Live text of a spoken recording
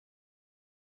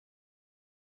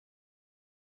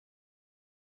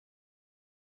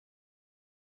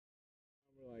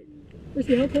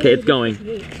Okay, it's going.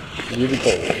 Really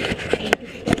cold.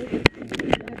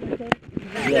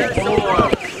 Yeah. 4,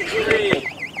 3,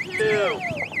 2,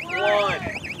 1.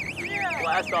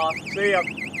 Blast off. See ya.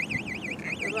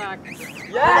 Good luck.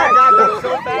 Yeah, I got that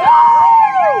so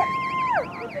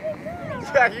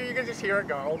fast. Yeah, you can just hear it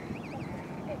go.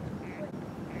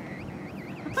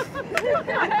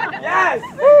 Yes!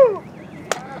 Woo!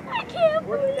 I can't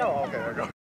Where'd it go? Okay, there we go.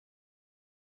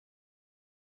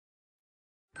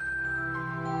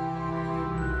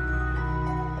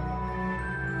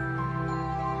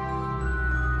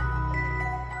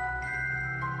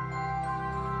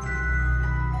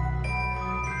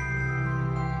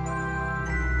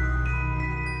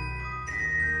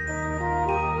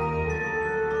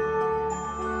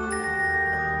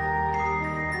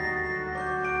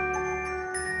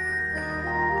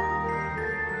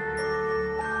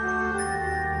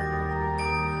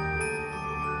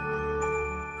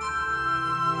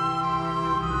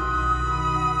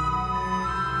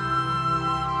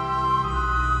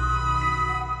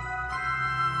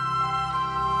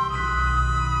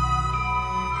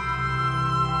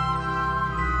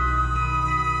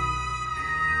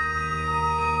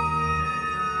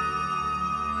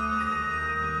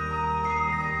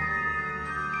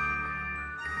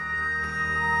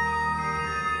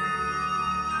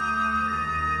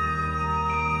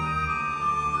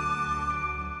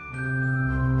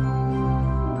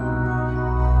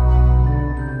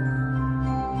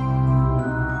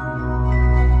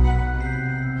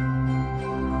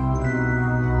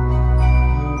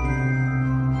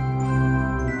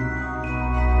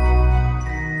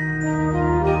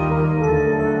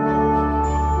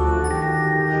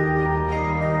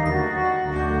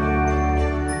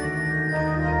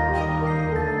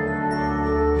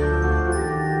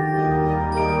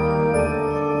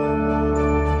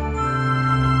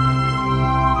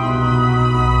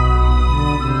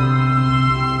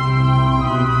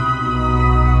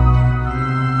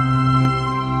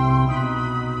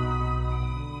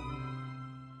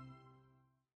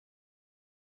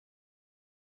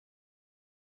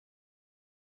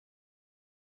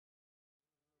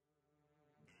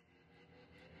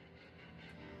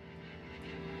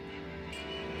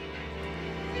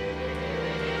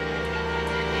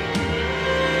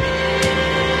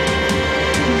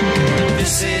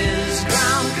 This is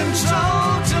ground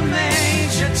control to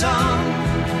Major Tom.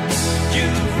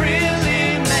 You've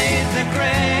really made the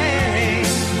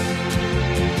grade,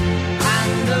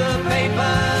 and the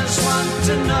papers want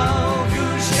to know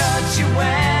whose shirt you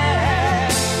wear.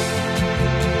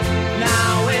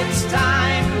 Now it's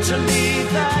time to leave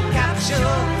the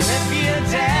capsule if you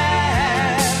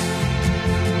dare.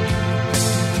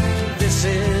 This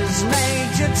is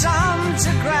Major Tom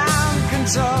to ground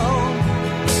control.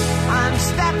 I'm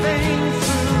stepping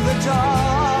through the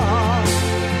door,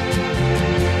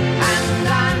 and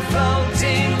I'm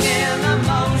floating in a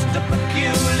most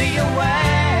peculiar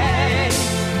way,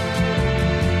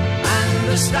 and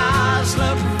the stars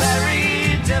look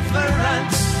very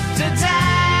different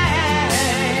today.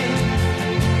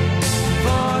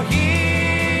 For here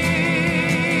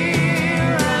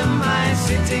am I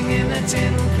sitting in a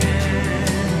tin can.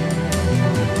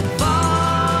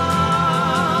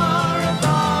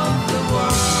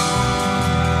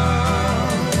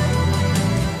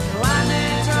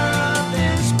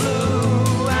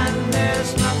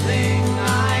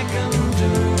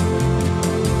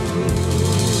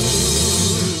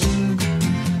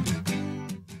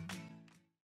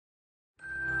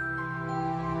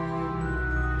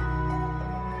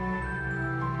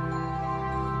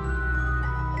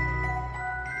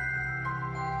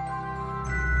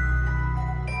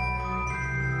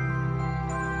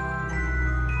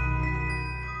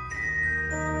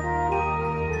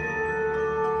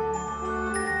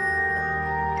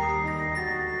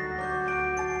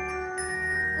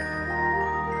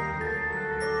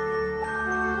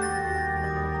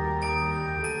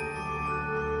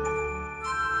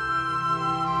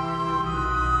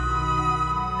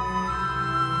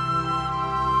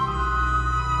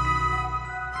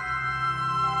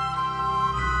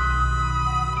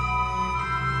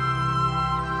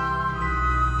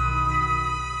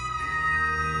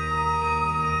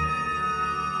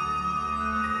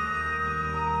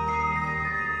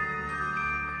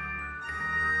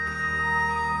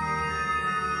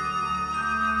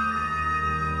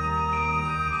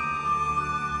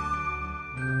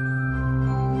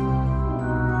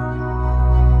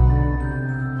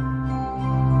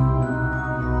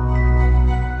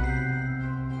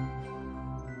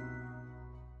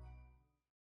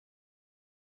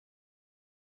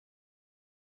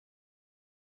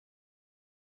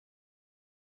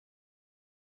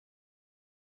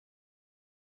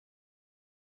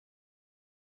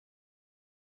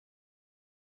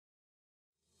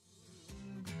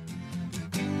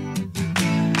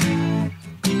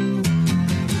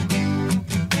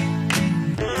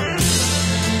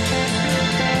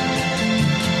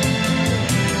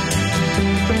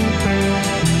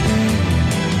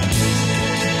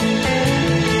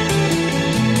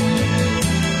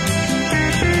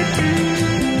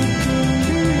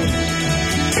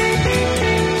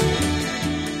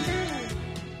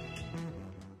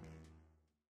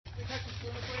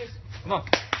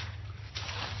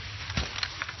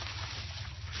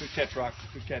 Good catch, Rock.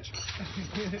 Good catch. Was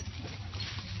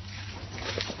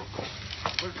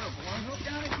there a blown hook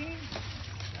down it, Dean?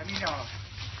 I mean,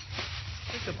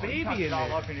 There's a baby in all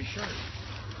there. up in his shirt.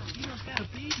 He's got a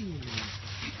baby in there.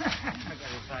 I got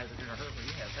his size are gonna hurt, but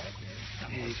he has that kid.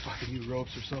 Hey, he's fucking new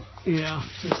ropes or so. Yeah.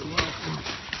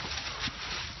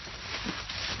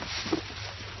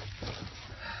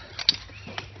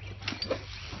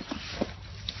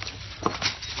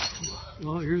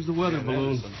 Well, here's the weather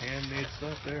balloon. Some handmade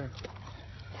stuff there.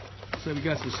 So we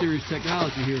got some serious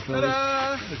technology here,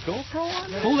 fellas. The GoPro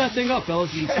on there? Hold that thing up,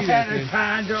 fellas. You can see that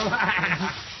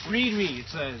thing. Read me, it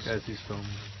says. Guys, he's filming.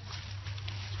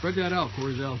 Spread that out,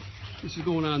 Corzell. This is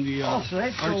going on the Oh, so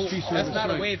that's Arts Tree Service That's not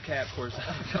a site. wave cap, of course.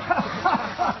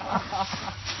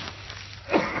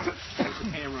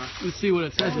 Camera. Let's see what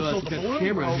it says. So Let's the get the balloon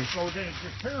camera on broke, here. so then it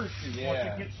just parachutes Yeah. once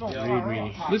it gets so Yeah. far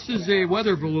Read up. This is a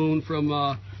weather balloon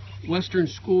from Western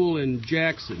School in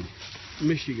Jackson,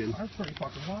 Michigan. That's pretty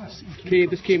fucking wild.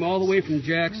 This came all the way from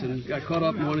Jackson. Got caught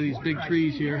up in one of these big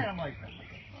trees here.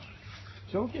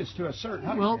 So it gets to a certain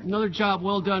height. Well, another job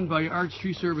well done by Arts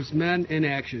Tree Service men in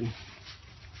action.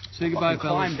 Say goodbye,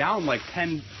 fellas. Climbed down like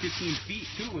 10, 15 feet,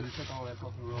 too, when it took all that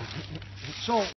fucking rope. So